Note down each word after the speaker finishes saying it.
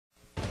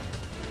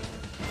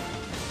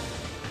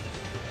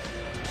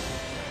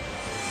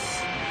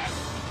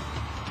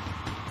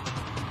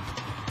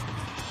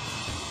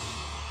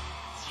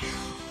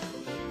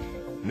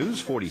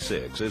News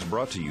 46 is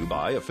brought to you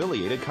by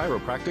Affiliated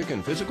Chiropractic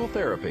and Physical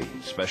Therapy,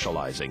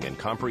 specializing in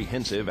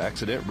comprehensive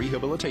accident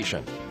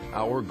rehabilitation.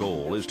 Our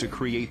goal is to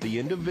create the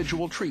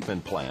individual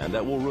treatment plan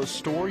that will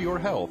restore your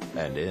health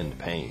and end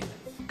pain.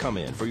 Come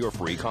in for your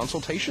free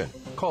consultation.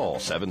 Call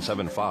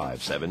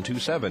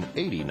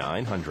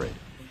 775-727-8900.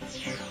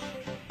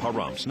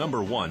 Pahrumph's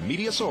 #1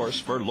 media source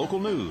for local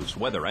news,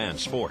 weather, and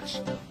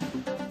sports.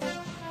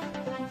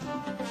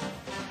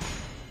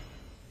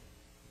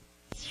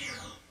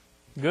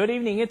 Good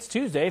evening. It's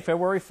Tuesday,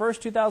 February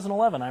 1st,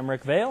 2011. I'm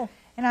Rick Vale.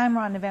 And I'm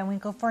Rhonda Van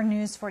Winkle for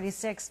News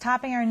 46.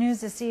 Topping our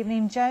news this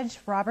evening, Judge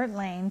Robert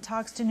Lane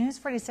talks to News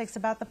 46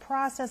 about the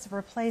process of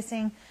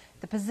replacing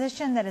the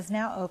position that is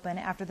now open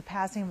after the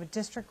passing of a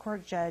district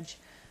court judge,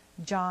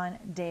 John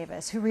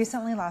Davis, who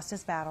recently lost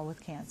his battle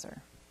with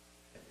cancer.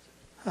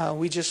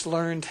 We just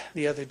learned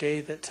the other day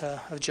that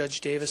of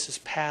Judge Davis's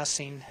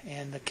passing,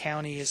 and the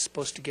county is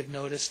supposed to give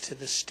notice to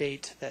the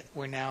state that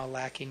we're now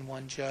lacking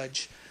one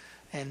judge.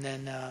 And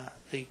then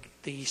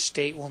the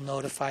state will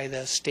notify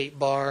the state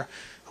bar,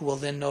 who will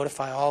then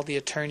notify all the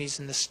attorneys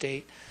in the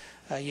state.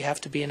 You have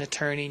to be an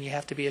attorney, and you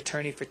have to be an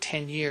attorney for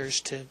 10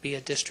 years to be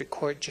a district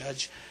court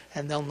judge.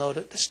 And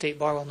the state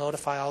bar will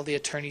notify all the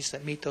attorneys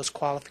that meet those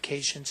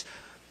qualifications.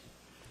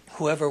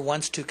 Whoever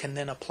wants to can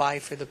then apply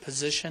for the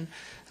position.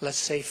 Let's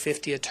say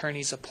 50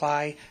 attorneys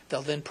apply.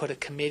 They'll then put a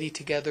committee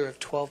together of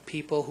 12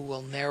 people who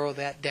will narrow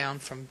that down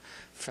from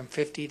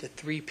 50 to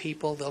 3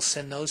 people. They'll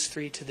send those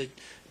 3 to the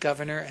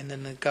governor, and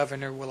then the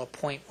governor will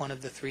appoint one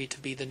of the 3 to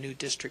be the new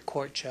district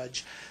court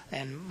judge.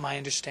 And my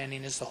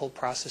understanding is the whole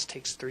process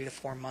takes 3 to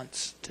 4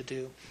 months to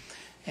do.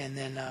 And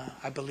then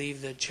I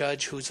believe the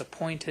judge who's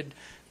appointed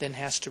then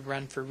has to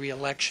run for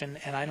re-election,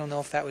 and I don't know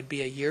if that would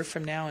be a year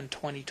from now in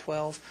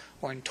 2012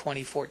 or in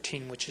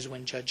 2014, which is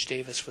when Judge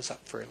Davis was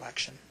up for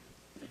election.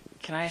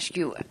 Can I ask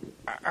you,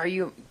 are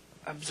you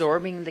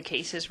absorbing the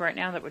cases right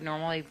now that would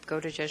normally go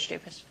to Judge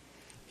Davis?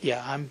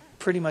 Yeah, I'm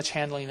pretty much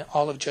handling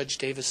all of Judge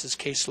Davis's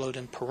caseload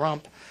in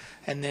Pahrump,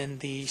 and then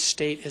the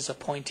state is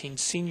appointing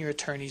senior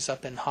attorneys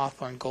up in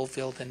Hawthorne,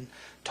 Goldfield, and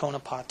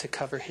Tonopah to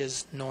cover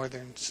his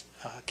northern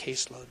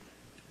caseload.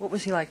 What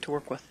was he like to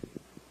work with?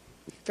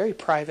 Very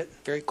private,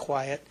 very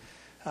quiet.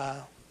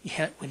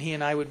 When he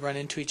and I would run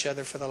into each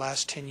other for the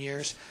last 10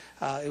 years,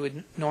 it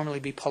would normally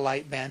be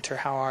polite banter.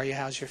 How are you?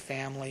 How's your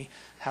family?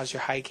 How's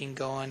your hiking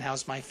going?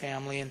 How's my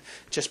family? And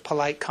just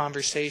polite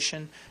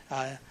conversation.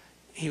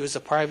 He was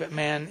a private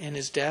man in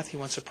his death. He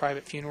wants a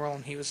private funeral,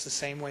 and he was the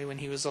same way when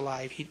he was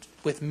alive.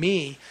 With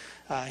me,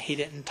 he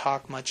didn't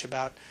talk much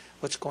about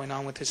what's going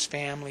on with his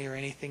family or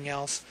anything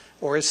else,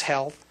 or his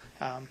health.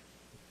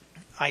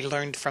 I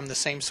learned from the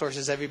same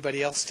sources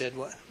everybody else did,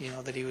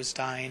 that he was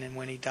dying and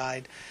when he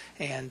died,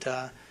 and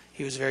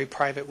he was very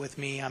private with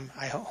me.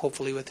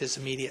 Hopefully with his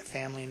immediate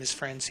family and his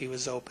friends he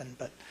was open,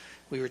 but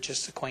we were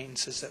just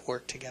acquaintances that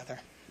worked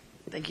together.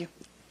 Thank you.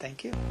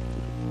 Thank you.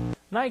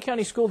 Nye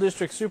County School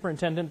District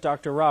Superintendent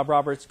Dr. Rob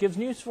Roberts gives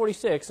News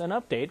 46 an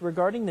update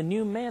regarding the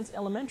new Mance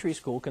Elementary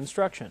School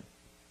construction.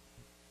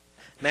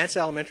 Mance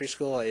Elementary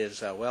School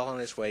is well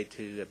on its way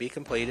to be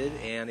completed,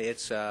 and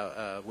it's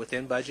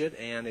within budget,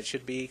 and it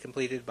should be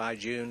completed by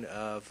June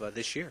of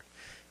this year.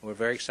 And we're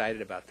very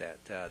excited about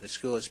that. The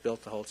school is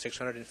built to hold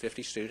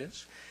 650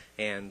 students,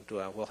 and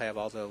we'll have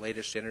all the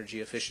latest energy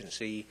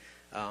efficiency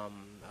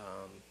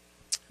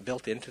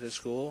built into the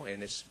school,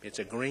 and it's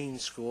a green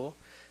school.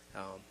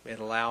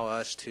 It'll allow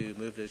us to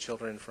move the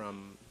children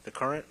from the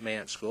current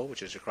Mance School,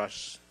 which is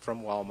across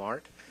from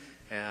Walmart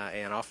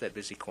and off that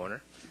busy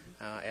corner,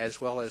 as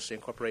well as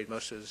incorporate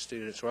most of the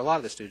students, or a lot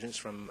of the students,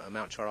 from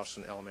Mount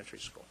Charleston Elementary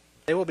School.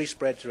 They will be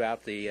spread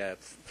throughout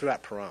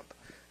Pahrump,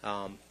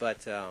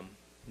 but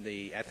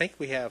I think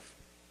we have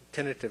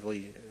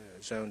tentatively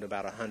zoned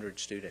about 100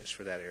 students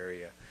for that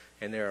area,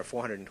 and there are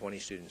 420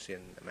 students in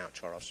Mount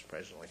Charleston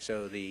presently.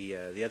 So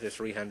the other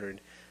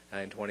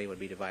 320 would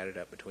be divided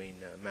up between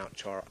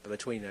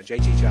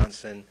J.G.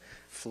 Johnson,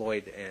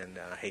 Floyd, and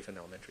Hafen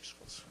Elementary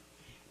Schools.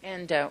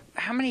 And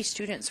how many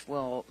students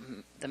will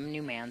the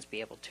new Mans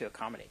be able to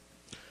accommodate?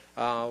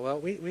 Well,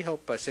 we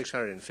hope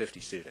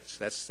 650 students.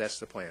 That's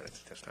the plan at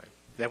this time.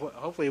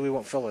 Hopefully, we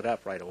won't fill it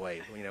up right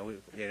away.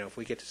 If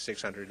we get to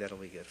 600, that'll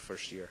be good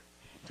first year.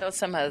 Tell us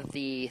some of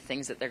the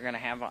things that they're going to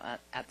have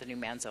at the new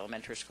Mans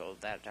Elementary School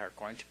that are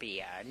going to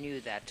be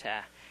new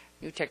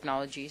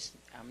technologies,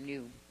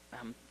 new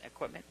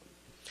equipment.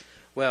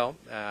 Well,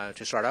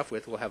 to start off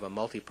with, we'll have a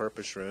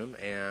multi-purpose room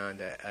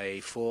and a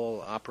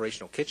full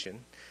operational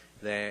kitchen,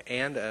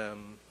 and a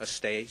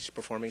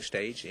performing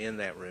stage in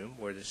that room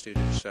where the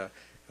students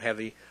have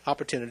the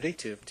opportunity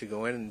to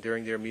go in and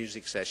during their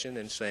music session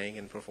and sing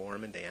and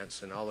perform and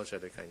dance and all those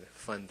other kind of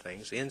fun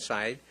things.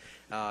 Inside,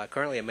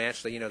 currently at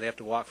Mance, they have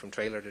to walk from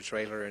trailer to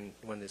trailer, and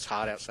when it's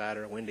hot outside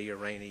or windy or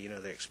rainy,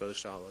 they're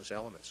exposed to all those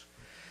elements.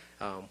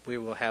 We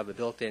will have a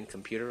built-in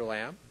computer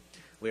lab.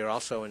 We are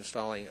also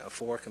installing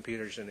 4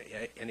 computers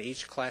in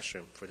each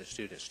classroom for the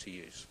students to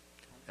use.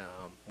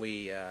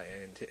 We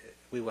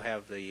will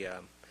have the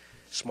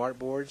smart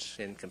boards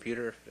and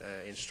computer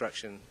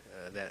instruction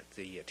that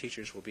the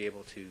teachers will be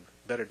able to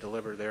better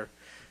deliver their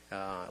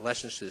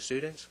lessons to the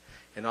students.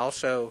 And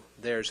also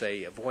there's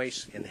a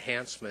voice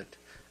enhancement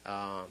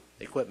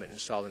equipment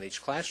installed in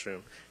each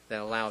classroom that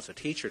allows a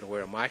teacher to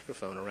wear a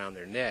microphone around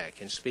their neck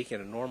and speak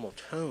in a normal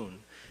tone,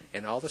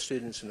 and all the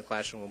students in the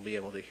classroom will be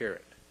able to hear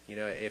it. You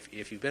know,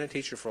 if you've been a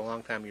teacher for a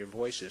long time, your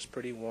voice is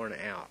pretty worn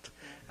out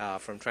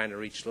from trying to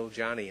reach little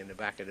Johnny in the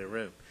back of the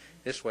room.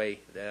 This way,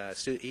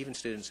 even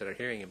students that are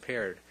hearing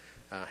impaired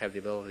have the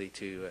ability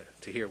to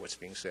hear what's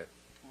being said.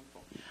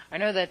 I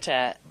know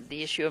that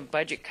the issue of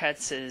budget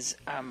cuts is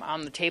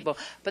on the table,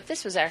 but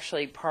this was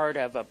actually part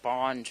of a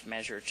bond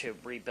measure to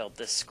rebuild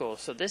this school.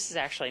 So this is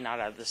actually not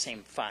out of the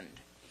same fund.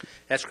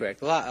 That's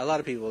correct. A lot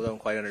of people don't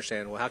quite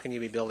understand, well, how can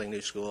you be building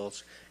new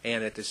schools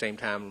and at the same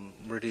time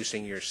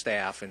reducing your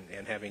staff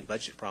and having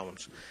budget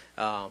problems?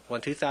 Well,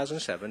 in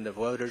 2007, the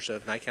voters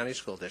of Nye County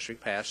School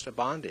District passed a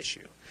bond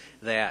issue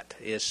that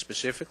is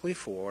specifically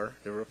for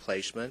the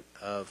replacement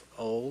of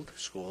old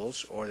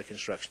schools or the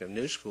construction of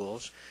new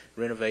schools,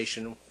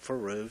 renovation for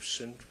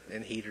roofs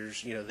and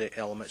heaters, you know, the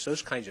elements,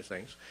 those kinds of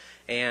things.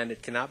 And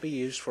it cannot be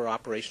used for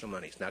operational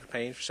money. It's not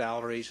paying for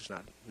salaries. It's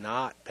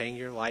not paying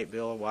your light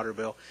bill or water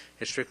bill.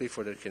 It's strictly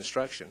for the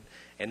construction.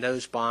 And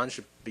those bonds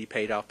should be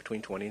paid off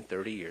between 20 and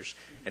 30 years.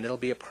 And it'll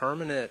be a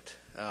permanent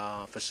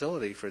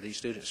facility for these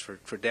students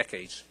for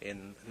decades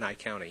in Nye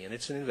County. And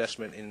it's an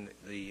investment in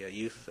the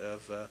youth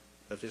of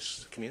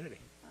this community.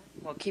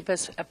 Well, keep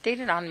us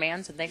updated on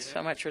MANS, and thanks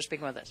so much for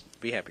speaking with us.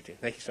 Be happy to.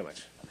 Thank you so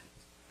much.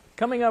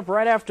 Coming up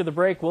right after the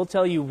break, we'll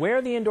tell you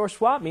where the indoor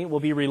swap meet will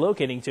be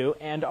relocating to,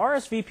 and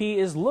RSVP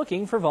is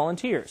looking for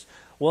volunteers.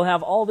 We'll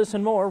have all this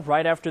and more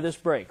right after this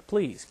break.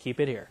 Please keep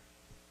it here.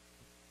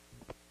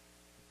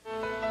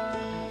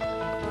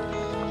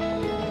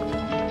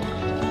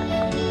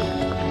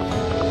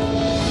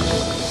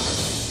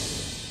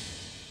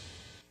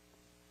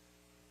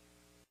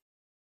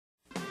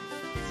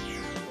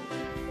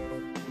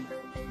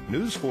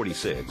 News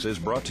 46 is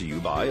brought to you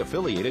by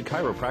Affiliated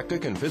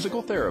Chiropractic and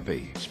Physical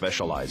Therapy,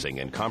 specializing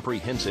in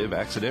comprehensive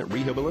accident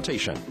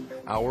rehabilitation.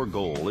 Our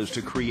goal is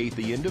to create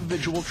the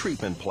individual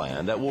treatment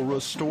plan that will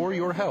restore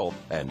your health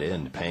and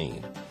end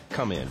pain.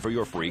 Come in for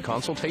your free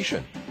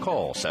consultation.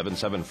 Call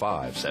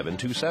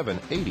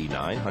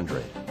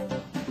 775-727-8900.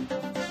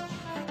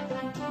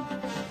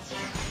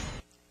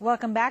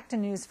 Welcome back to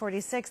News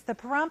 46. The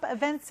Pahrump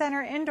Event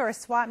Center indoor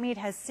swap meet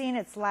has seen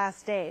its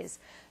last days,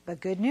 but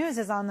good news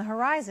is on the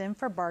horizon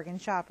for bargain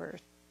shoppers.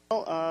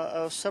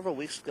 Well, several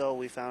weeks ago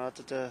we found out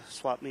that the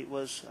swap meet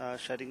was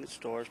shutting its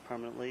doors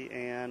permanently,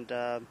 and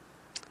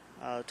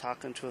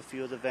talking to a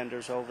few of the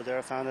vendors over there,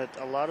 I found that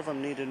a lot of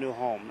them need a new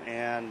home,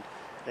 and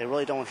they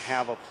really don't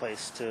have a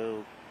place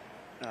to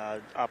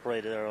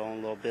operate their own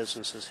little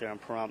businesses here in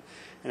Pahrump.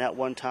 And at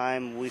one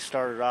time we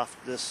started off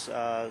this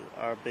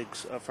our big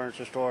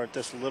furniture store at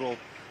this little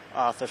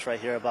office right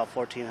here, about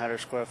 1,400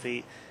 square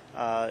feet.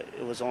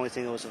 It was the only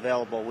thing that was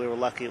available. We were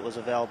lucky it was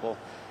available.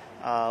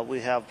 We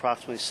have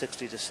approximately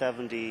 60 to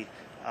 70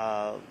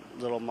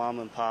 little mom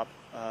and pop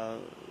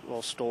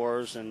little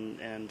stores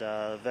and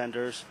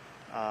vendors,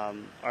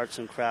 arts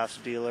and crafts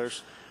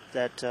dealers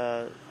that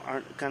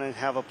aren't going to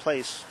have a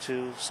place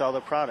to sell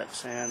their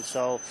products. And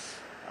so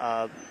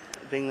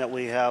being that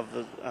we have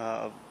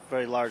a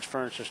very large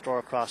furniture store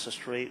across the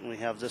street, and we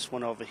have this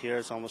one over here,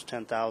 it's almost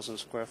 10,000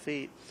 square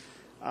feet,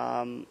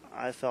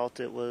 I felt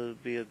it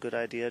would be a good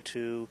idea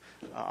to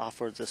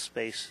offer this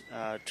space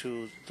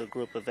to the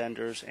group of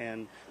vendors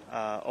and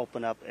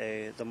open up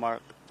the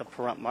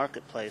Pahrump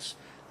Marketplace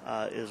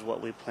is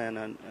what we plan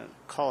on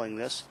calling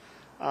this.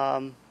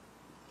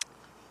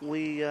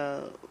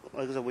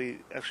 Like I said, we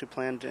actually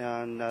planned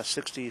on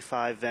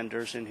 65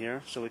 vendors in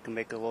here, so we can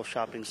make a little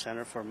shopping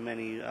center for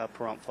many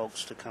Pahrump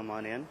folks to come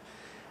on in.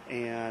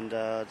 And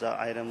the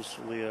items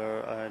we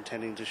are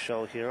intending to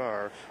show here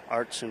are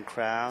arts and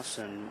crafts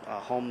and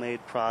homemade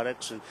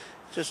products, and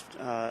just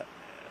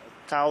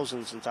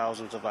thousands and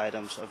thousands of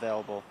items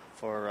available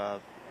for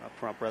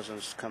Pahrump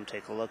residents to come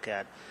take a look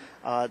at.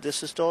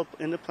 This is still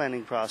in the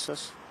planning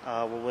process.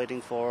 We're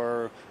waiting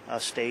for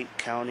state,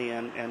 county,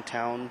 and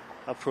town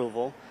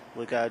approval.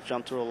 We got to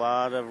jump through a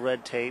lot of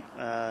red tape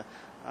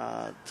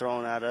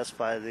thrown at us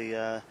by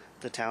the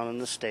town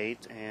and the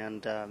state,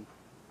 and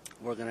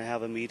we're going to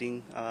have a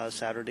meeting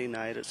Saturday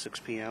night at 6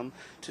 p.m.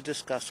 to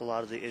discuss a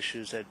lot of the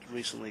issues that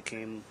recently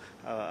came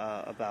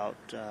about,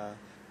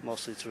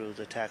 mostly through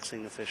the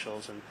taxing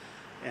officials,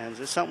 and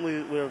it's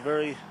something we're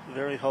very,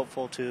 very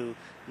hopeful to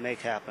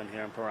make happen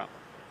here in Pahrump.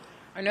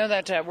 I know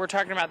that we're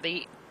talking about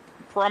the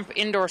Pahrump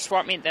Indoor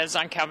Swap Meet that is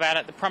on Calvada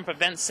at the Pahrump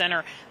Event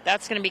Center.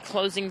 That's going to be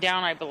closing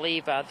down, I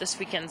believe, this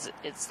weekend's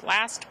its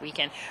last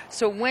weekend.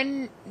 So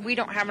when we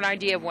don't have an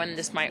idea of when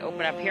this might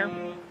open up here?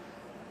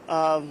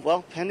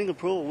 Well, pending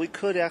approval, we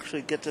could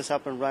actually get this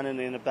up and running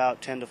in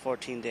about 10 to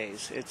 14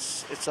 days.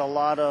 It's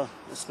going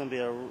to be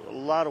a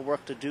lot of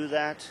work to do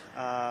that.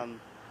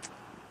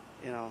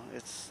 You know,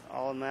 it's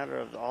all a matter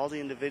of all the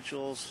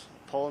individuals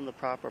pulling the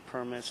proper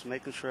permits,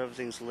 making sure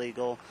everything's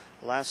legal.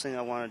 The last thing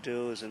I want to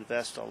do is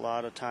invest a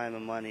lot of time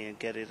and money and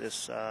get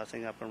this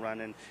thing up and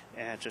running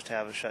and just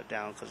have it shut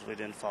down because we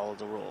didn't follow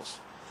the rules.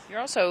 You're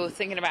also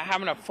thinking about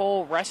having a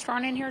full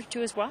restaurant in here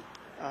too as well?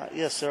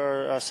 Yes,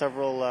 there are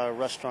several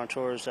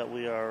restaurateurs that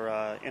we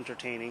are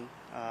entertaining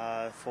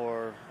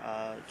for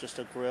just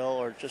a grill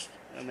or just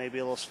maybe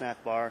a little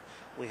snack bar.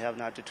 We have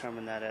not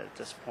determined that at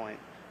this point,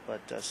 but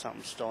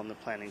something's still in the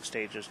planning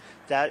stages.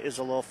 That is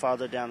a little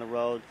farther down the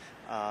road.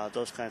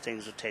 Those kind of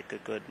things would take a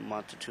good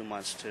month to 2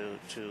 months to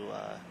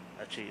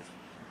achieve.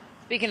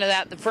 Speaking of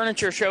that, the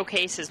furniture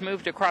showcase has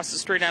moved across the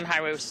street on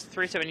Highway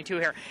 372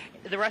 here.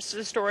 The rest of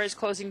the store is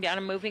closing down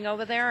and moving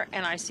over there,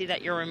 and I see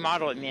that you're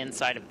remodeling the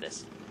inside of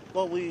this.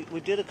 Well, we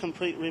did a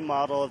complete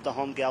remodel of the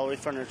Home Gallery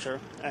furniture,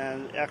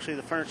 and actually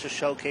the furniture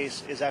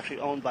showcase is actually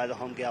owned by the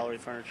Home Gallery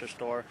furniture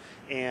store,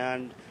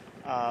 and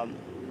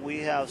we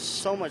have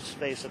so much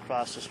space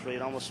across the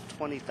street, almost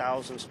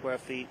 20,000 square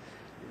feet.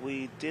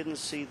 We didn't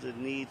see the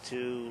need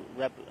to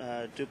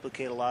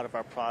duplicate a lot of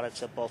our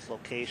products at both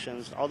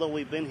locations. Although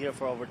we've been here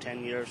for over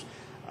 10 years,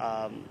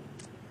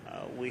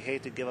 we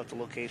hate to give up the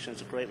location.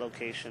 It's a great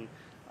location,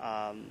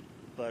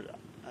 but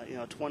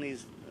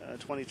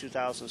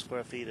 22,000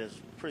 square feet is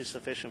pretty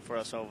sufficient for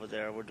us over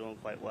there. We're doing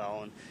quite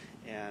well,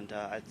 and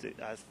I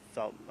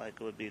felt like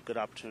it would be a good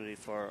opportunity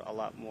for a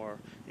lot more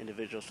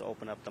individuals to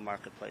open up the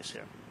marketplace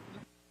here.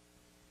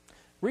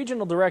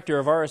 Regional Director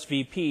of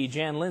RSVP,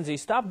 Jan Lindsay,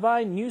 stopped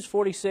by News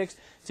 46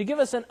 to give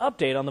us an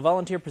update on the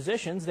volunteer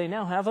positions they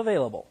now have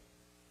available.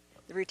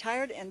 The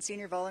Retired and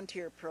Senior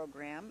Volunteer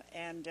Program,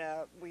 and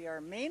we are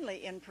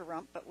mainly in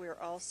Pahrump, but we're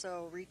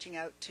also reaching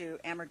out to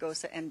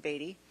Amargosa and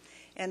Beatty.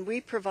 And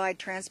we provide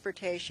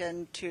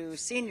transportation to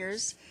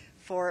seniors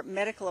for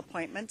medical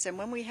appointments, and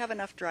when we have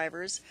enough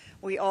drivers,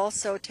 we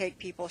also take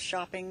people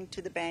shopping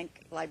to the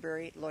bank,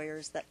 library,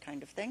 lawyers, that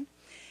kind of thing.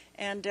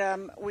 And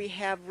we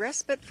have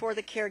Respite for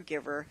the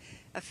Caregiver,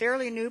 a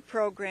fairly new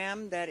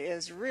program that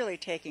is really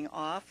taking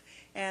off.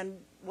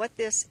 And what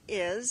this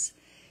is,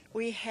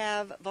 we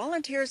have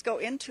volunteers go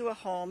into a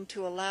home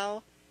to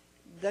allow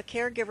the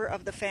caregiver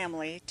of the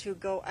family to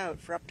go out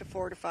for up to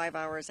 4 to 5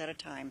 hours at a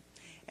time.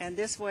 And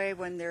this way,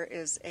 when there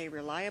is a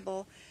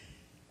reliable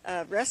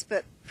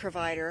respite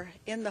provider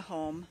in the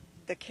home,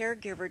 the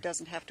caregiver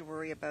doesn't have to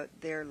worry about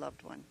their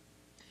loved one.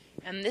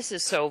 And this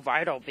is so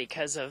vital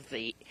because of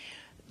the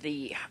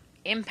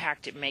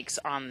impact it makes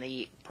on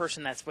the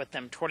person that's with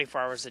them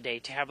 24 hours a day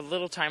to have a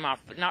little time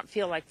off but not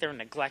feel like they're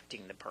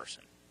neglecting the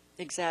person.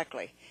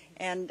 Exactly.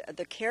 And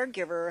the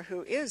caregiver,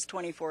 who is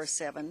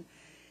 24/7,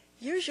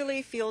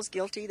 usually feels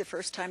guilty the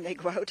first time they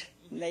go out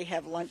and they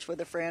have lunch with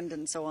a friend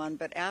and so on,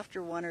 but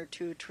after 1 or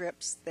 2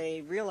 trips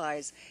they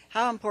realize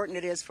how important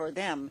it is for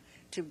them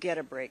to get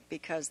a break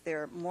because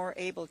they're more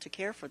able to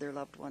care for their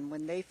loved one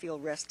when they feel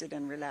rested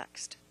and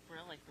relaxed.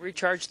 Really?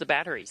 Recharge the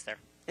batteries there.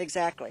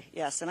 Exactly,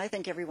 yes, and I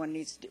think everyone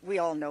needs to, we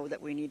all know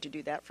that we need to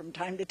do that from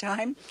time to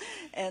time,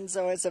 and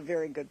so it's a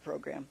very good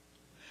program.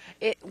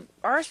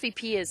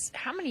 RSVP is,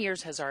 how many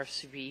years has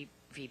RSVP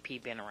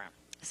been around?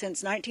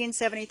 Since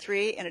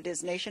 1973, and it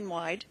is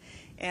nationwide,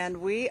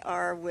 and we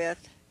are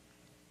with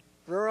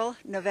rural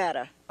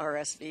Nevada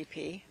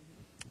RSVP,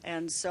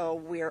 and so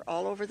we are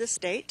all over the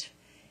state.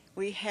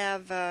 We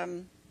have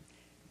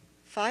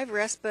 5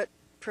 respite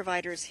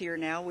providers here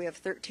now. We have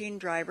 13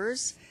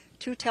 drivers,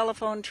 2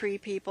 telephone tree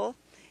people,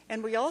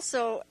 and we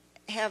also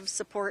have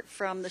support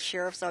from the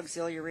Sheriff's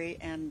Auxiliary,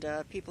 and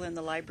people in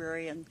the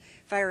library and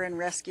fire and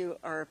rescue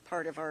are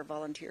part of our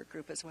volunteer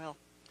group as well.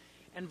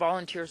 And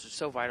volunteers are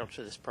so vital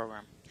to this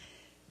program.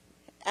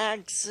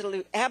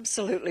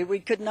 Absolutely. We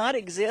could not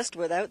exist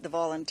without the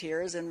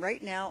volunteers, and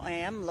right now I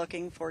am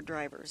looking for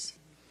drivers.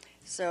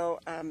 So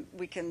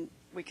we can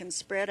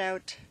spread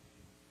out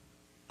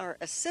our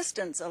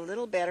assistance a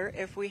little better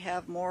if we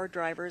have more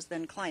drivers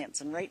than clients,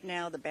 and right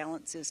now the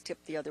balance is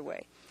tipped the other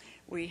way.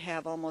 We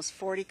have almost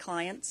 40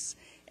 clients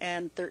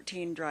and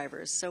 13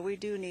 drivers, so we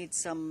do need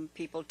some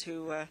people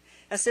to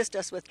assist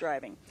us with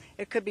driving.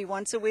 It could be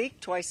once a week,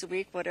 twice a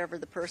week, whatever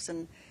the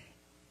person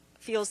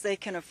feels they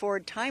can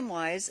afford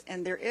time-wise,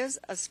 and there is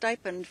a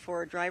stipend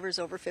for drivers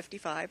over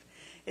 55.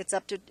 It's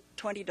up to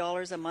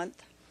 $20 a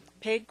month,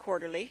 paid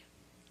quarterly.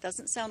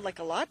 Doesn't sound like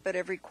a lot, but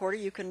every quarter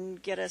you can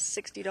get a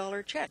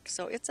 $60 check,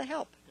 so it's a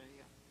help. There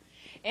you go.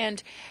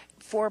 And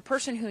for a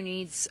person who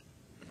needs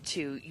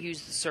to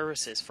use the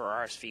services for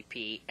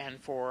RSVP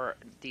and for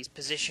these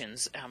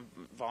positions,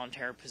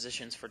 volunteer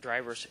positions for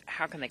drivers,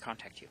 how can they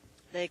contact you?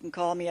 They can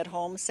call me at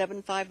home,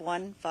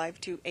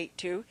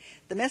 751-5282.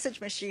 The message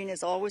machine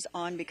is always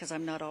on because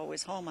I'm not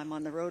always home. I'm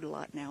on the road a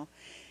lot now.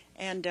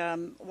 And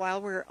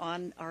while we're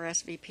on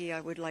RSVP,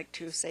 I would like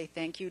to say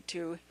thank you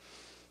to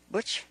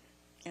Butch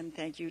and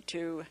thank you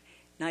to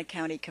Nye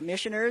County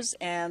Commissioners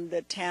and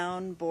the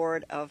Town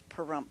Board of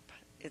Pahrump.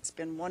 It's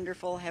been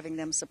wonderful having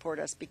them support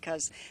us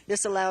because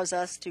this allows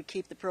us to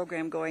keep the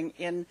program going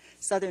in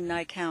southern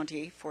Nye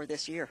County for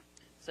this year.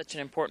 Such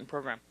an important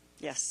program.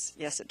 Yes,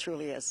 yes, it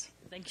truly is.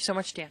 Thank you so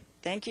much, Dan.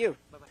 Thank you.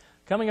 Bye-bye.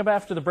 Coming up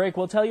after the break,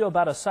 we'll tell you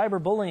about a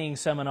cyberbullying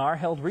seminar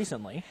held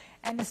recently.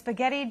 And a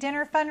spaghetti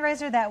dinner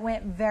fundraiser that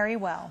went very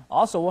well.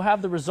 Also, we'll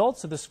have the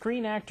results of the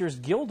Screen Actors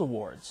Guild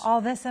Awards.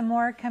 All this and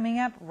more coming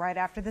up right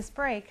after this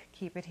break.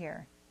 Keep it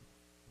here.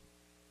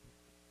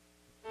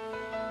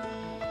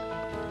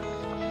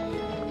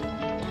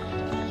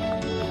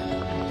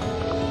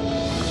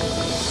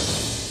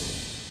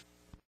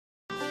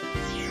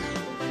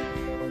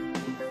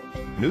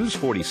 News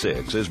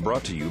 46 is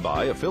brought to you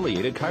by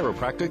Affiliated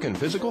Chiropractic and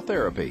Physical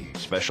Therapy,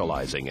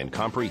 specializing in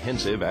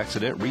comprehensive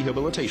accident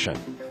rehabilitation.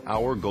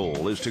 Our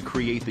goal is to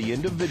create the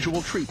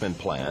individual treatment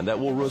plan that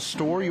will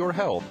restore your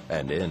health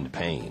and end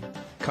pain.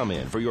 Come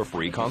in for your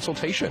free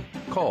consultation.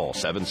 Call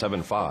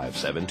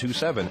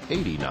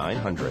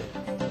 775-727-8900.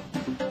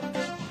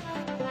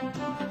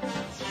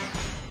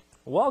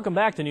 Welcome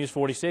back to News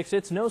 46.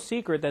 It's no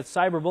secret that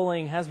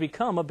cyberbullying has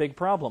become a big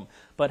problem.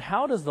 But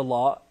how does the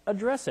law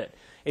address it?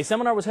 A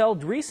seminar was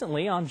held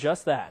recently on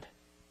just that.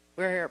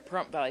 We're here at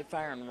Pahrump Valley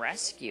Fire and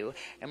Rescue,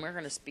 and we're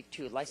going to speak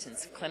to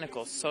licensed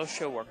clinical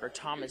social worker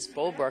Thomas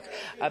Bolbrook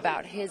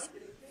about his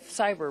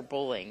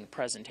cyberbullying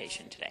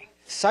presentation today.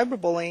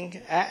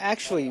 Cyberbullying,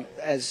 actually,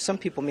 as some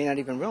people may not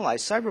even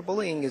realize,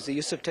 cyberbullying is the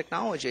use of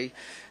technology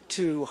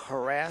to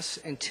harass,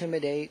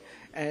 intimidate,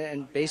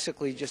 and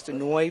basically just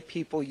annoy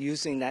people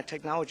using that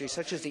technology,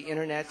 such as the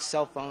internet,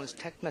 cell phones,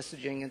 text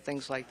messaging, and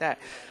things like that.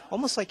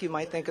 Almost like you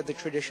might think of the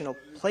traditional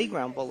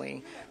playground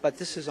bullying, but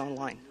this is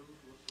online.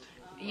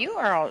 You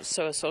are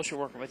also a social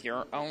worker with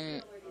your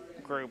own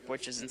group,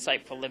 which is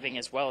Insightful Living,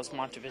 as well as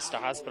Monte Vista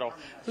Hospital.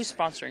 Who's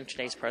sponsoring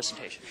today's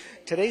presentation?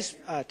 Today's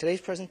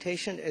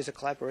presentation is a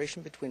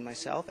collaboration between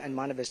myself and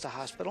Monte Vista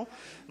Hospital.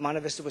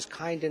 Monte Vista was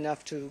kind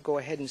enough to go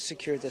ahead and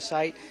secure the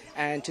site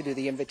and to do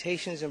the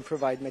invitations and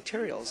provide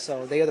materials.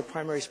 So they are the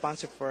primary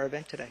sponsor for our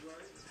event today.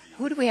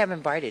 Who do we have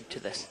invited to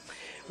this?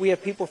 We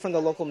have people from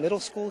the local middle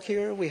school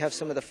here. We have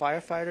some of the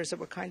firefighters that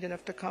were kind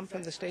enough to come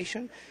from the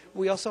station.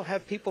 We also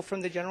have people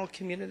from the general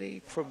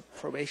community,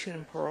 probation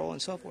and parole,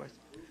 and so forth.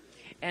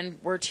 And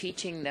we're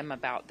teaching them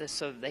about this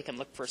so that they can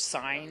look for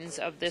signs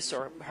of this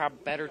or how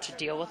better to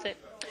deal with it?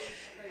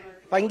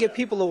 If I can get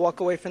people to walk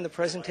away from the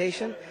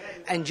presentation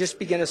and just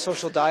begin a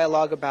social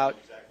dialogue about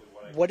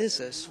what is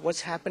this? What's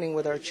happening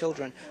with our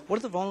children? What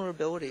are the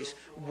vulnerabilities?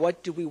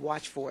 What do we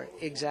watch for?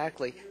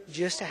 Exactly.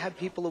 Just to have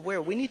people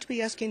aware. We need to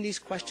be asking these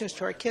questions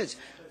to our kids.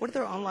 What are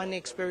their online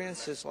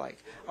experiences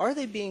like? Are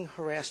they being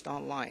harassed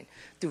online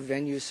through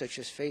venues such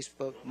as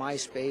Facebook,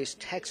 MySpace,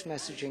 text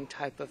messaging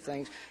type of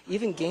things,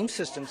 even game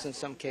systems in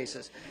some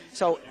cases?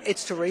 So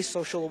it's to raise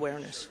social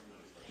awareness.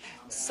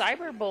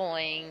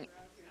 Cyberbullying,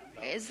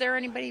 is there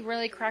anybody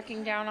really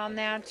cracking down on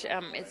that?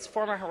 It's a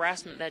form of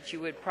harassment that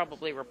you would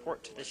probably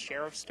report to the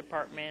sheriff's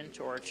department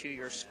or to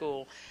your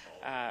school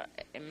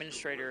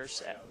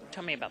administrators.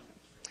 Tell me about that.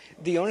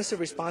 The onus of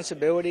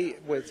responsibility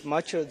with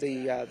much of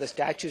the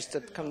statutes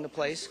that come into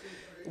place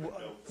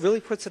really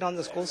puts it on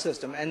the school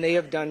system, and they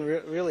have done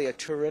really a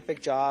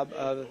terrific job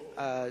of,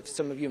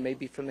 some of you may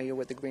be familiar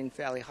with the Green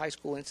Valley High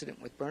School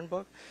incident with Burn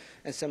Book,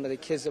 and some of the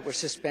kids that were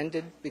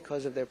suspended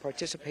because of their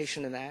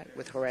participation in that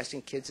with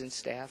harassing kids and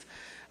staff.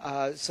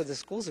 So the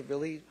schools have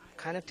really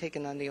kind of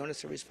taken on the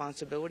onus of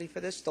responsibility for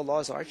this. The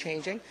laws are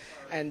changing,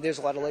 and there's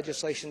a lot of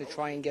legislation to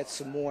try and get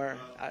some more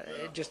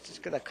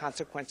just the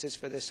consequences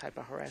for this type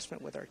of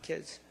harassment with our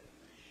kids.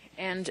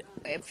 And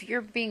if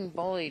you're being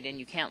bullied and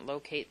you can't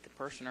locate the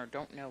person or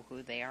don't know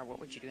who they are, what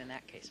would you do in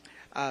that case?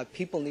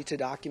 People need to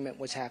document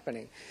what's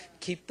happening.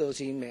 Keep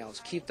those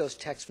emails, keep those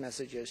text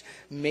messages,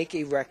 make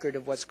a record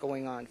of what's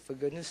going on. For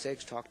goodness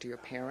sakes, talk to your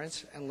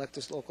parents and let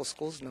the local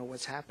schools know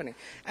what's happening.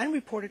 And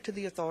report it to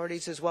the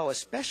authorities as well,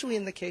 especially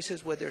in the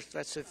cases where there's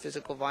threats of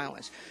physical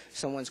violence.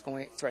 Someone's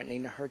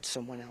threatening to hurt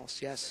someone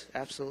else. Yes,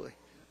 absolutely.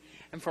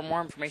 And for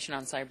more information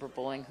on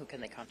cyberbullying, who can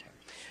they contact?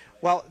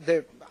 Well,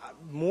 they're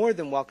more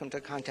than welcome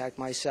to contact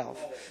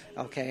myself.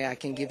 Okay, I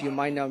can give you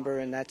my number,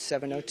 and that's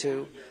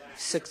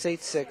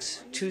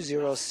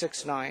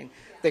 702-686-2069.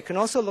 They can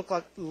also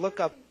look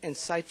up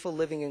Insightful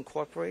Living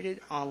Incorporated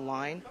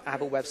online. I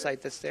have a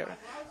website that's there.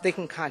 They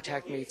can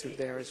contact me through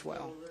there as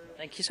well.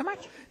 Thank you so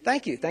much.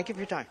 Thank you. Thank you for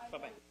your time.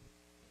 Bye-bye.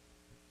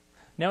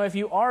 Now, if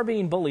you are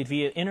being bullied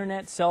via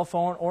internet, cell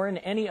phone, or in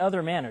any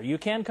other manner, you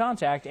can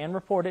contact and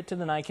report it to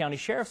the Nye County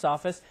Sheriff's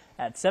Office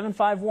at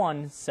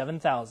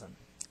 751-7000.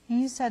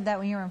 You said that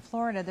when you were in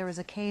Florida, there was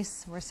a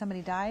case where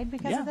somebody died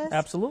because of this? Yeah,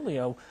 absolutely.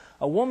 A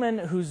woman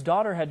whose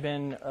daughter had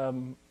been,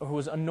 who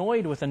was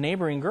annoyed with a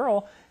neighboring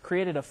girl,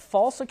 created a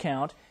false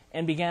account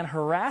and began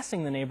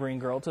harassing the neighboring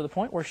girl to the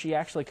point where she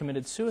actually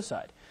committed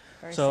suicide.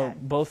 Very so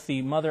sad. Both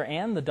the mother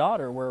and the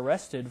daughter were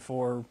arrested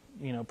for,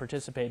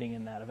 participating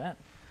in that event.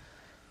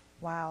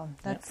 Wow,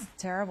 that's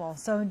terrible.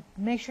 So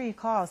make sure you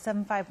call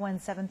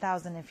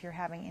 751-7000 if you're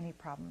having any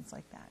problems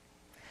like that.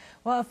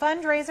 Well, a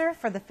fundraiser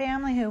for the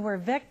family who were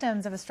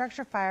victims of a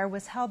structure fire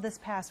was held this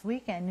past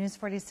weekend. News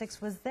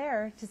 46 was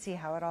there to see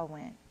how it all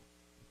went.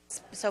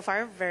 So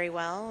far, very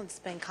well. It's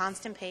been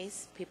constant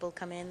pace. People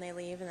come in, they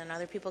leave, and then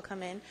other people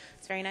come in.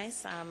 It's very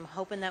nice. I'm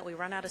hoping that we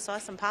run out of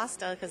sauce and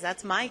pasta because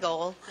that's my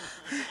goal.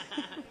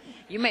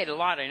 You made a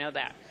lot, I know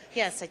that.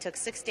 Yes, I took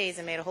 6 days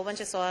and made a whole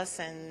bunch of sauce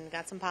and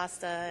got some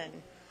pasta, and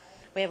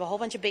we have a whole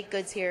bunch of baked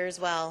goods here as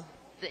well.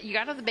 You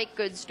got all the baked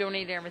goods,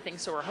 donated everything,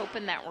 so we're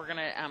hoping that we're going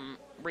to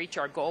reach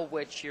our goal,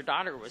 which your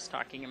daughter was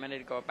talking a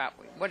minute ago about.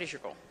 What is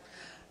your goal?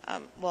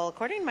 Well,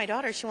 according to my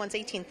daughter, she wants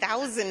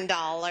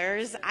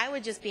 $18,000. I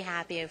would just be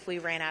happy if we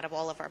ran out of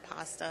all of our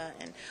pasta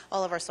and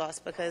all of our sauce,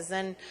 because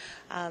then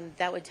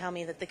that would tell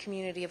me that the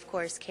community, of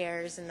course,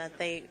 cares and that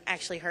they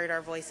actually heard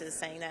our voices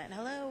saying that,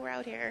 hello, we're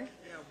out here.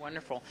 Yeah,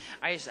 wonderful.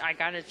 I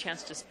got a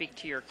chance to speak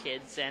to your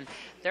kids, and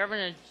they're having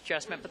an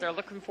adjustment, but they're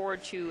looking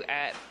forward to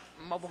a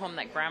mobile home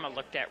that Grandma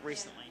looked at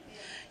recently.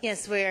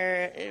 Yes,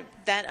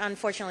 that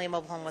unfortunately a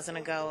mobile home wasn't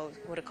a go.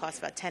 It would have cost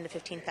about $10,000 to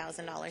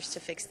 $15,000 to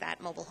fix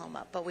that mobile home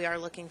up. But we are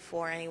looking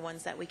for any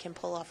ones that we can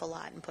pull off a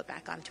lot and put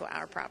back onto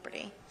our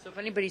property. So if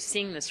anybody's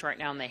seeing this right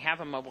now and they have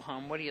a mobile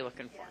home, what are you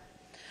looking for?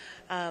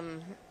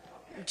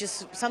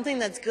 Just something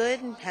that's good,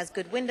 has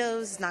good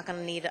windows, not going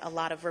to need a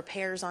lot of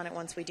repairs on it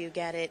once we do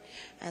get it,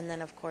 and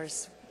then of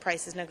course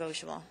price is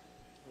negotiable.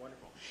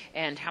 Wonderful.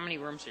 And how many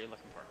rooms are you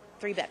looking for?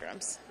 3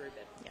 bedrooms. 3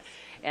 bedrooms. Yes.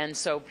 And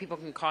so people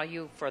can call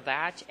you for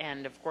that,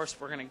 and of course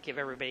we're going to give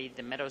everybody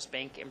the Meadows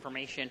Bank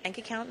information. Bank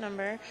account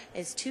number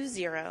is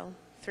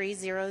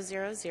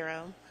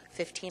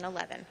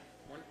 2030001511.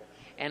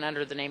 And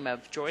under the name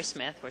of Joy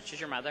Smith, which is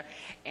your mother,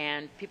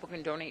 and people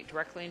can donate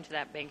directly into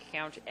that bank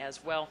account,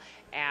 as well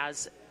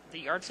as the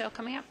yard sale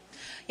coming up.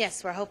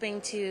 Yes, we're hoping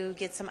to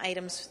get some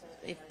items.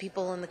 If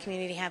people in the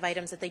community have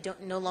items that they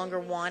no longer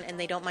want and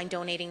they don't mind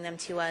donating them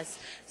to us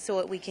so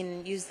that we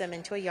can use them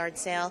into a yard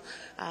sale.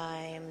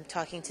 I'm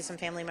talking to some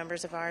family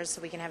members of ours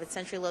so we can have it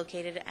centrally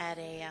located at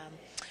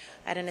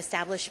an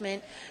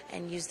establishment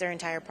and use their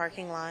entire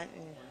parking lot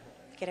and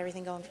get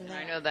everything going from there.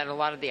 I know that a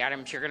lot of the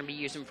items you're going to be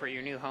using for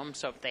your new home,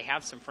 so if they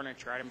have some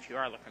furniture items, you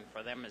are looking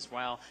for them as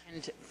well.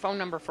 And phone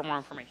number for more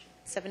information.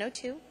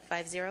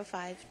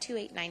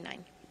 702-505-2899. How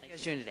you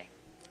guys doing today?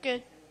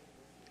 Good.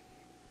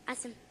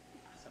 Awesome.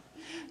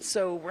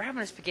 So we're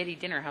having a spaghetti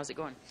dinner. How's it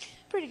going?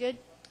 Pretty good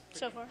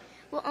so far.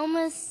 We're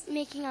almost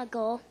making a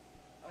goal.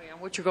 Oh yeah,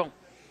 what's your goal?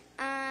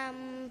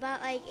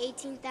 About like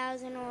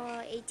 18,000 or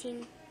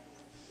 1,800.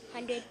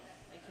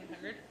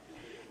 1,800?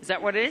 Is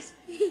that what it is?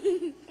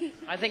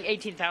 I think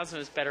 18,000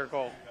 is a better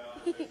goal.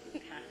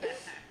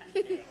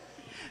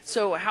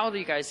 So how old are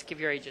you guys? Give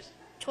your ages.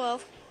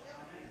 12.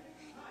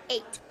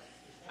 8.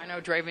 I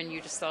know, Draven,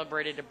 you just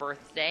celebrated a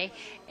birthday,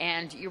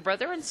 and your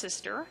brother and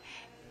sister,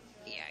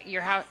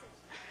 your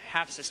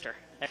half-sister.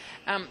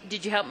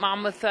 Did you help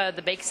Mom with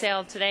the bake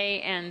sale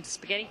today and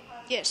spaghetti?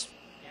 Yes.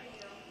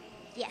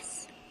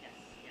 Yes.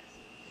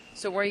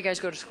 So where you guys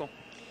go to school?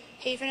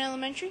 Haven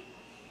Elementary.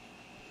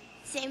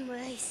 Same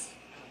place.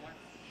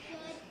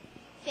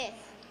 5th.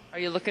 Are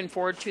you looking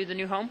forward to the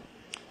new home?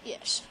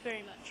 Yes,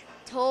 very much.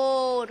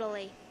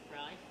 Totally.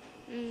 Really?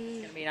 It's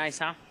going to be nice,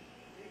 huh?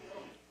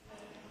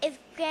 If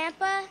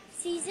Grandpa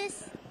sees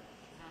us,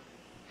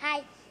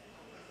 hi.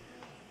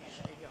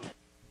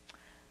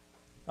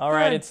 All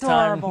right, They're it's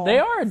time. adorable. They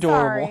are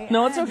adorable. Sorry,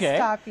 No, I it's had to okay.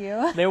 stop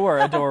you. They were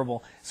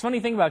adorable. It's funny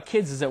thing about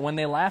kids is that when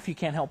they laugh, you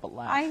can't help but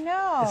laugh. I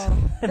know.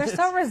 They're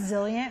so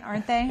resilient,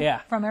 aren't they? Yeah.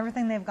 From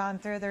everything they've gone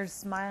through, they're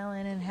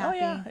smiling and happy. Oh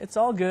yeah, it's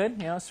all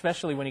good,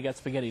 especially when you got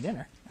spaghetti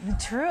dinner.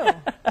 True.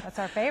 That's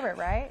our favorite,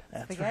 right?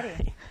 That's Spaghetti.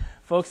 right.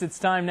 Folks, it's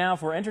time now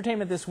for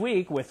Entertainment This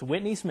Week with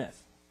Whitney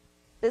Smith.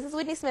 This is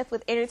Whitney Smith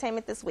with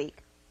Entertainment This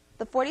Week.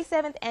 The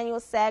 47th Annual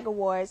SAG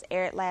Awards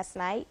aired last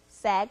night.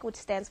 SAG, which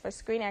stands for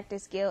Screen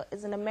Actors Guild,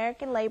 is an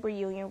American labor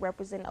union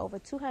representing over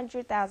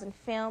 200,000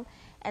 film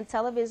and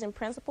television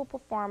principal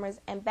performers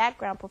and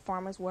background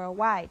performers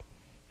worldwide.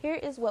 Here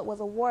is what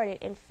was awarded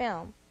in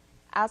film.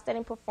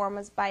 Outstanding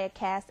performance by a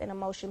cast in a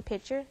motion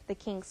picture, The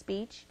King's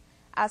Speech.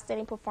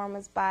 Outstanding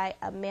performance by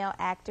a male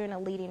actor in a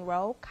leading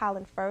role,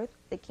 Colin Firth,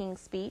 The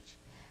King's Speech.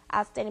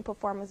 Outstanding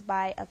performance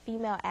by a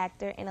female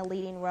actor in a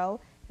leading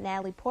role,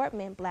 Natalie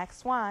Portman, Black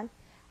Swan.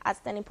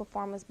 Outstanding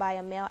performance by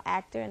a male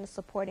actor in a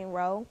supporting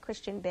role,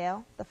 Christian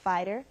Bale, The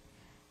Fighter.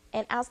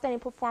 And outstanding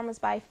performance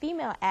by a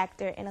female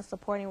actor in a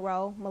supporting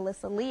role,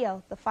 Melissa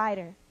Leo, The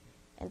Fighter.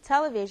 In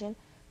television,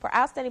 for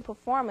outstanding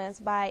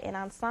performance by an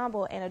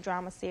ensemble in a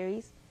drama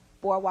series,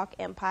 Boardwalk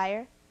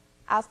Empire.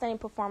 Outstanding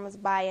performance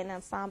by an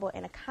ensemble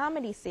in a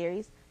comedy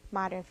series,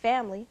 Modern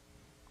Family.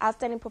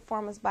 Outstanding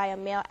performance by a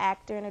male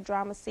actor in a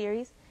drama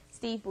series,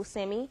 Steve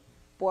Buscemi,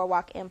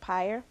 Boardwalk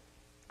Empire.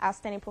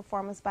 Outstanding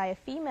performance by a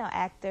female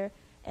actor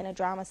in a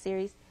drama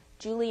series,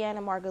 Juliana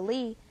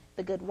Margulies,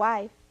 The Good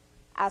Wife.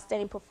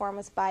 Outstanding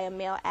performance by a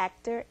male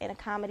actor in a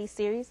comedy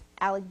series,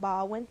 Alec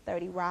Baldwin,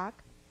 30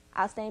 Rock.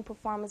 Outstanding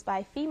performance by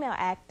a female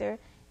actor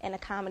in a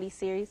comedy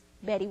series,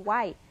 Betty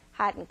White,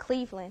 Hot in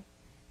Cleveland.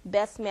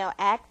 Best male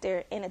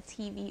actor in a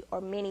TV or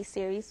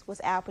miniseries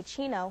was Al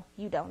Pacino,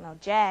 You Don't Know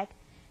Jack.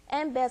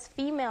 And best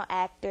female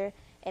actor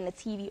in a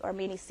TV or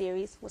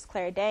miniseries was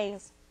Claire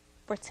Danes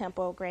for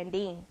Temple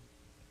Grandin.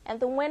 And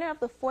the winner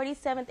of the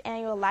 47th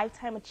Annual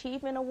Lifetime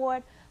Achievement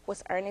Award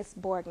was Ernest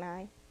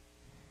Borgnine.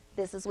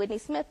 This is Whitney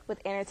Smith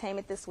with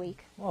Entertainment This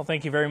Week. Well,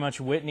 thank you very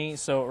much, Whitney.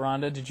 So,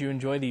 Rhonda, did you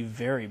enjoy the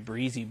very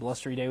breezy,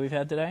 blustery day we've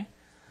had today?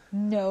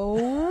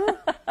 No.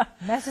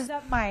 Messes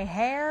up my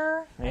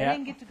hair. Yeah. I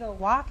didn't get to go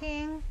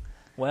walking.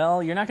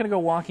 Well, you're not going to go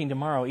walking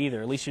tomorrow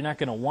either. At least you're not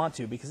going to want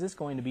to, because it's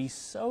going to be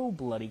so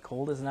bloody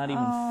cold. It's not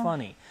even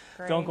funny.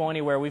 Great. Don't go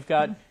anywhere. We've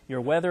got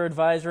your weather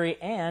advisory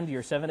and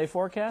your 7-day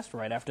forecast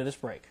right after this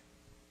break.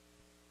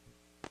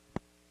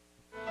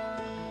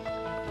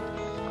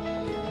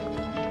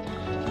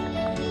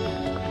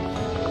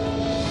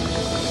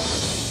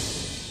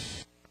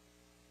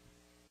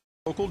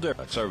 Local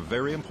diets are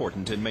very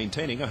important in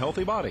maintaining a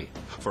healthy body.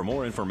 For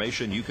more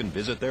information, you can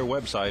visit their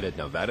website at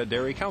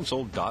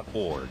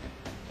nevadadairycouncil.org.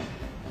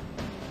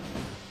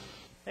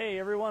 Hey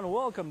everyone,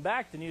 welcome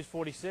back to News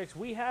 46.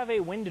 We have a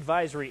wind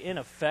advisory in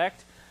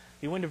effect.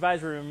 The wind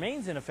advisory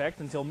remains in effect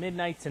until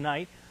midnight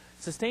tonight.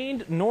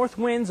 Sustained north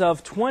winds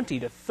of 20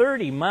 to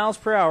 30 miles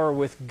per hour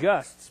with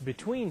gusts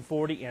between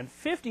 40 and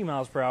 50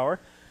 miles per hour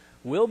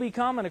will be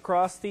common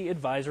across the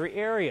advisory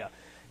area.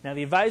 Now,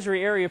 the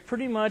advisory area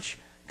pretty much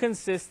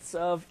consists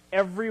of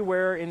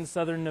everywhere in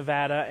southern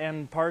Nevada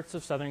and parts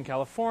of southern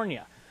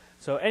California.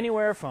 So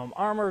anywhere from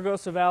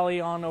Amargosa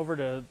Valley on over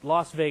to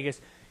Las Vegas,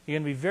 you're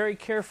going to be very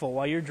careful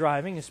while you're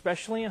driving,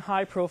 especially in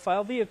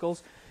high-profile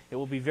vehicles. It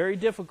will be very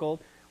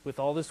difficult with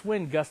all this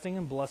wind gusting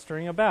and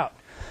blustering about.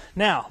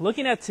 Now,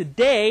 looking at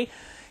today,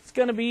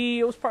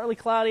 it was partly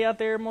cloudy out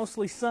there,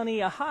 mostly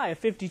sunny, a high of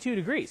 52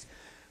 degrees.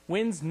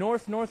 Winds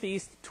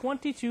north-northeast,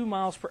 22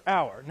 miles per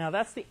hour. Now,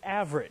 that's the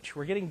average.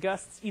 We're getting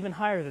gusts even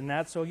higher than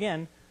that, so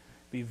again,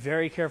 be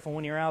very careful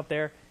when you're out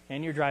there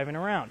and you're driving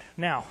around.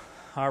 Now,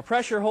 our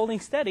pressure holding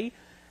steady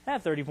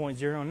at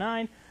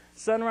 30.09.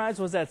 Sunrise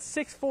was at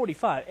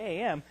 6:45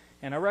 a.m.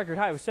 and our record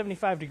high was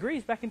 75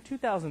 degrees back in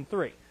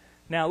 2003.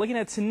 Now, looking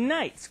at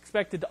tonight, it's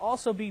expected to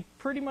also be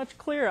pretty much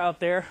clear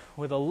out there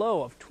with a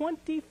low of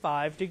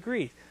 25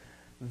 degrees.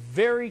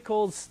 Very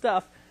cold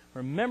stuff.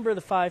 Remember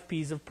the 5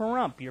 P's of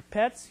Pahrump. Your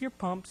pets, your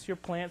pumps, your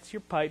plants, your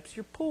pipes,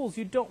 your pools.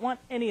 You don't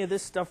want any of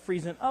this stuff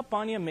freezing up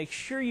on you. Make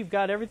sure you've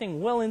got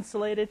everything well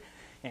insulated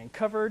and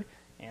covered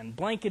and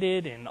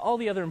blanketed and all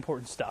the other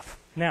important stuff.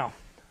 Now,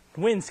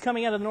 winds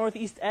coming out of the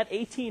northeast at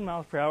 18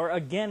 miles per hour,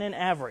 again an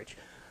average.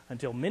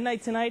 Until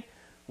midnight tonight,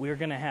 we are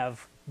going to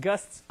have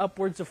gusts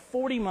upwards of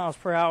 40 miles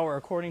per hour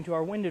according to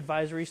our wind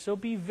advisory, so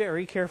be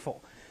very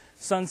careful.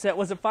 Sunset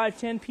was at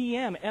 5:10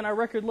 p.m. and our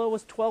record low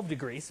was 12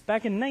 degrees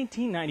back in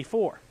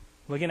 1994.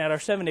 Looking at our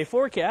 7-day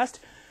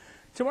forecast,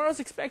 tomorrow's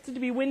expected to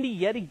be windy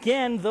yet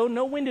again, though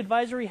no wind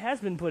advisory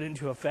has been put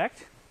into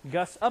effect.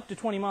 Gusts up to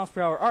 20 miles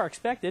per hour are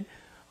expected.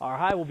 Our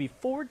high will be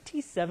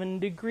 47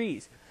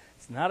 degrees.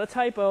 It's not a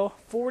typo,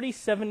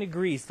 47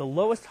 degrees, the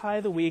lowest high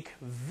of the week.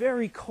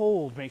 Very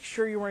cold. Make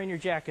sure you're wearing your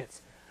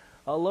jackets.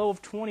 A low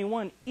of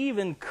 21,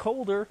 even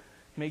colder.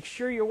 Make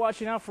sure you're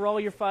watching out for all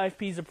your 5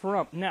 P's of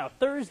Pahrump. Now,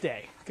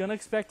 Thursday, going to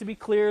expect to be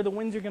clear. The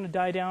winds are going to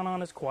die down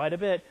on us quite a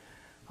bit.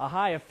 A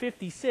high of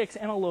 56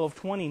 and a low of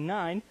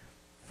 29.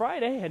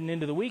 Friday, heading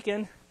into the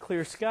weekend,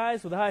 clear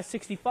skies with a high of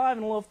 65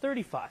 and a low of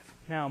 35.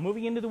 Now,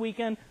 moving into the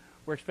weekend,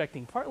 we're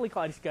expecting partly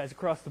cloudy skies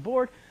across the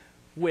board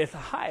with a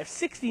high of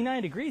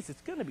 69 degrees.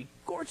 It's going to be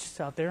gorgeous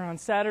out there on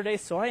Saturday,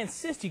 so I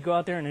insist you go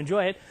out there and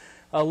enjoy it.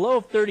 A low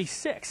of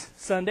 36.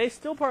 Sunday,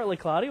 still partly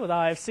cloudy with a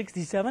high of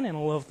 67 and a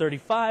low of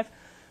 35.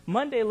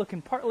 Monday,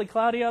 looking partly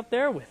cloudy out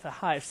there with a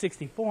high of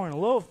 64 and a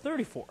low of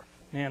 34.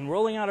 And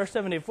rolling out our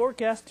 7-day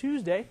forecast,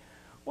 Tuesday,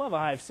 we'll have a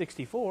high of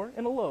 64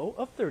 and a low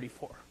of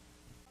 34.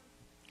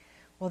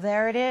 Well,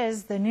 there it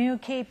is. The new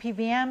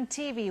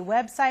KPVM-TV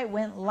website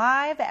went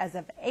live as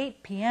of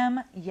 8 p.m.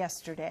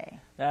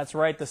 yesterday. That's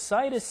right. The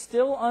site is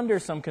still under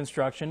some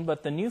construction,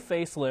 but the new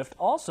facelift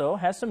also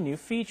has some new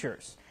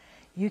features.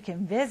 You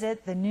can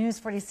visit the News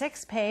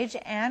 46 page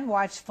and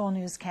watch full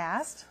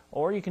newscast.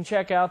 Or you can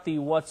check out the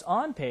What's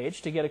On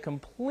page to get a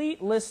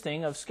complete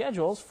listing of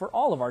schedules for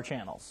all of our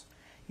channels.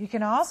 You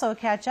can also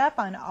catch up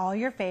on all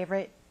your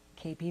favorite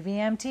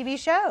KPVM-TV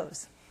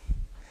shows.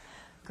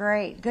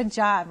 Great. Good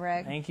job,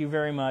 Rick. Thank you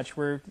very much.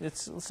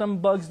 It's some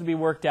bugs to be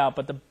worked out,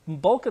 but the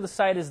bulk of the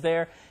site is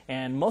there,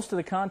 and most of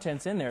the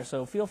content's in there,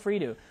 so feel free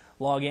to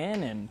log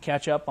in and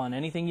catch up on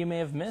anything you may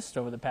have missed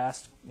over the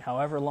past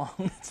however long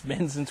it's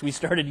been since we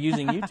started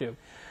using YouTube.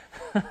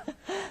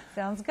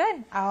 Sounds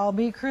good. I'll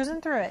be cruising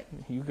through it.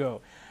 You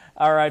go.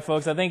 All right,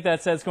 folks, I think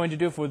that's going to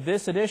do it for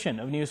this edition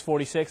of News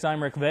 46.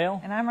 I'm Rick Vale.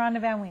 And I'm Rhonda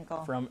Van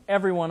Winkle. From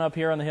everyone up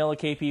here on the Hill at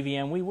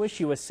KPVM, we wish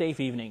you a safe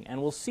evening, and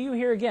we'll see you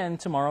here again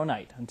tomorrow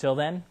night. Until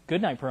then,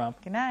 good night,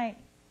 Pahrump. Good night.